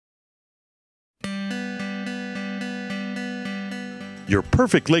Your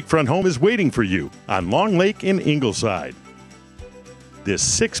perfect lakefront home is waiting for you on Long Lake in Ingleside. This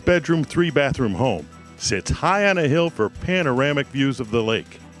 6-bedroom, 3-bathroom home sits high on a hill for panoramic views of the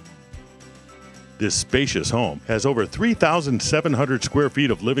lake. This spacious home has over 3,700 square feet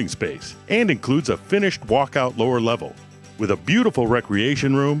of living space and includes a finished walkout lower level with a beautiful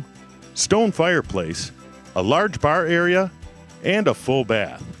recreation room, stone fireplace, a large bar area, and a full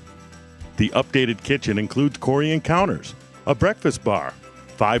bath. The updated kitchen includes Corian counters, a breakfast bar,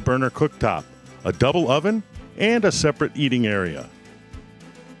 5-burner cooktop, a double oven, and a separate eating area.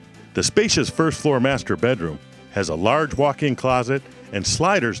 The spacious first-floor master bedroom has a large walk-in closet and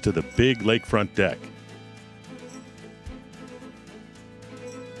sliders to the big lakefront deck.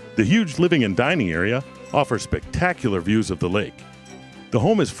 The huge living and dining area offers spectacular views of the lake. The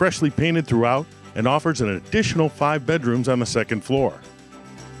home is freshly painted throughout and offers an additional 5 bedrooms on the second floor.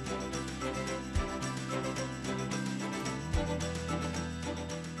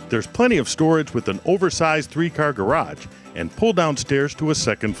 There's plenty of storage with an oversized 3-car garage and pull-down stairs to a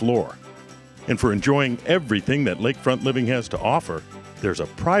second floor. And for enjoying everything that lakefront living has to offer, there's a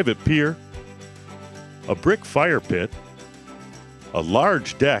private pier, a brick fire pit, a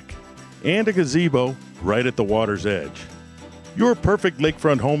large deck, and a gazebo right at the water's edge. Your perfect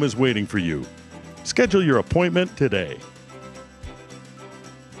lakefront home is waiting for you. Schedule your appointment today.